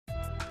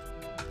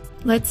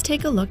Let's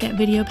take a look at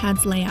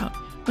VideoPad's layout,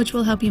 which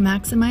will help you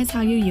maximize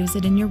how you use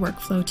it in your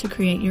workflow to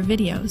create your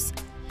videos.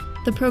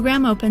 The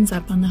program opens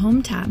up on the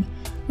Home tab,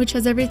 which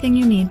has everything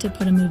you need to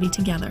put a movie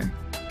together.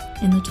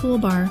 In the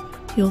toolbar,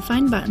 you'll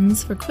find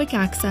buttons for quick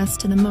access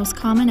to the most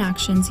common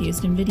actions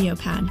used in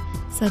VideoPad,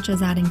 such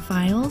as adding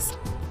files,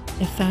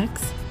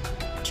 effects,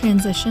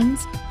 transitions,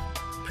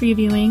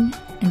 previewing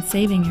and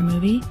saving your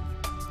movie,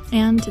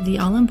 and the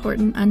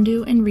all-important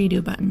undo and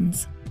redo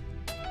buttons.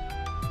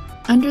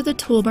 Under the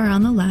toolbar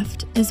on the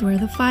left is where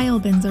the file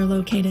bins are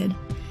located.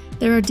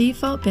 There are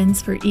default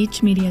bins for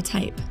each media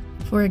type.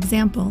 For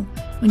example,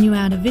 when you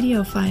add a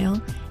video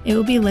file, it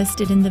will be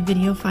listed in the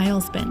Video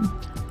Files bin.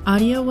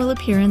 Audio will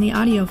appear in the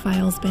Audio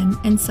Files bin,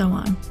 and so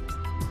on.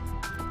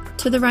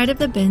 To the right of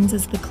the bins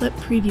is the Clip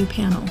Preview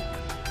panel.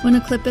 When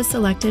a clip is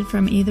selected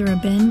from either a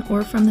bin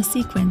or from the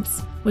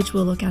sequence, which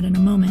we'll look at in a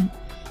moment,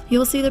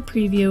 you'll see the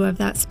preview of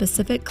that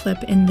specific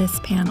clip in this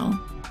panel.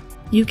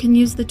 You can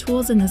use the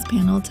tools in this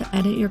panel to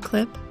edit your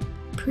clip,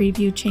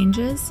 preview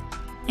changes,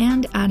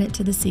 and add it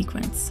to the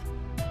sequence.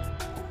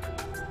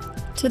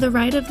 To the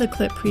right of the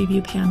Clip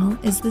Preview panel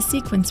is the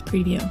Sequence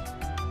Preview.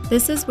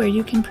 This is where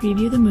you can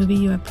preview the movie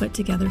you have put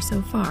together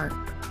so far.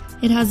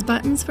 It has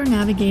buttons for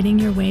navigating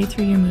your way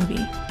through your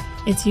movie.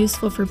 It's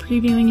useful for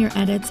previewing your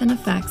edits and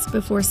effects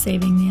before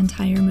saving the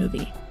entire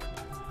movie.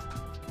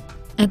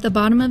 At the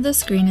bottom of the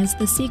screen is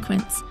the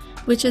sequence,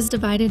 which is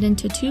divided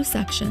into two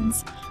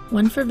sections,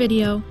 one for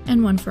video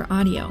and one for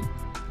audio.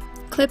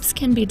 Clips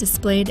can be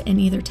displayed in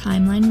either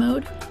timeline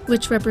mode,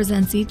 which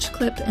represents each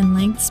clip in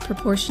lengths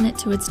proportionate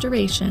to its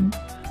duration,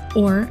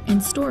 or in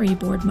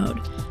storyboard mode,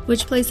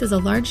 which places a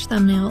large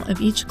thumbnail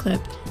of each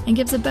clip and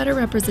gives a better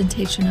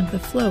representation of the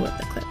flow of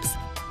the clips.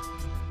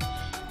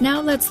 Now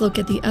let's look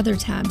at the other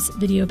tabs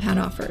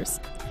VideoPad offers.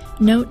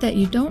 Note that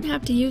you don't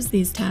have to use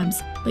these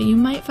tabs, but you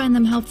might find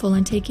them helpful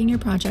in taking your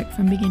project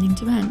from beginning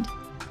to end.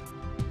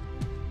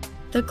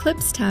 The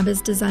Clips tab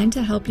is designed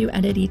to help you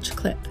edit each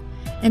clip,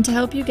 and to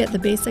help you get the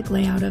basic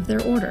layout of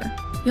their order.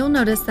 You'll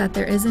notice that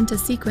there isn't a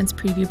Sequence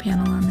Preview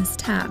panel on this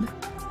tab.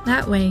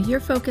 That way,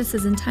 your focus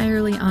is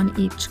entirely on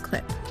each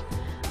clip.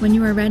 When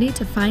you are ready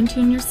to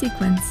fine-tune your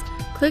sequence,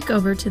 click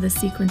over to the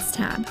Sequence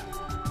tab.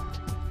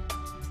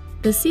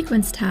 The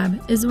Sequence tab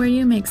is where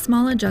you make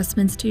small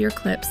adjustments to your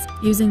clips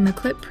using the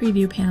Clip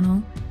Preview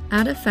panel,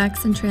 add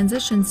effects and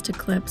transitions to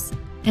clips,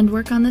 and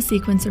work on the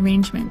sequence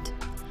arrangement.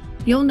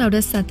 You'll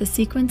notice that the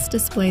sequence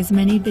displays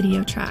many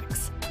video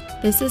tracks.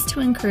 This is to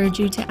encourage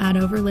you to add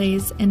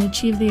overlays and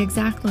achieve the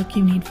exact look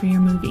you need for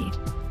your movie.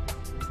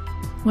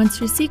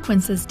 Once your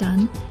sequence is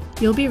done,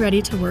 you'll be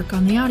ready to work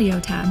on the Audio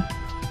tab.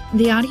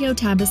 The Audio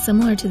tab is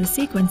similar to the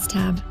Sequence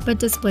tab, but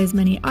displays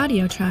many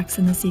audio tracks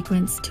in the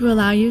sequence to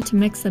allow you to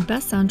mix the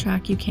best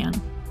soundtrack you can.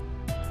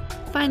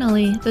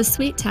 Finally, the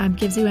Suite tab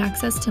gives you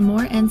access to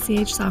more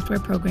NCH software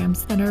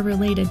programs that are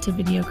related to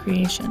video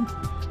creation.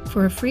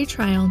 For a free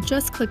trial,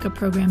 just click a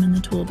program in the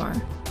toolbar.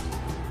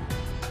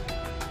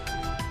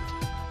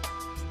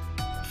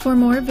 For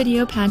more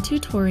VideoPad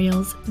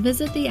tutorials,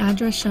 visit the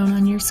address shown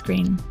on your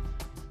screen.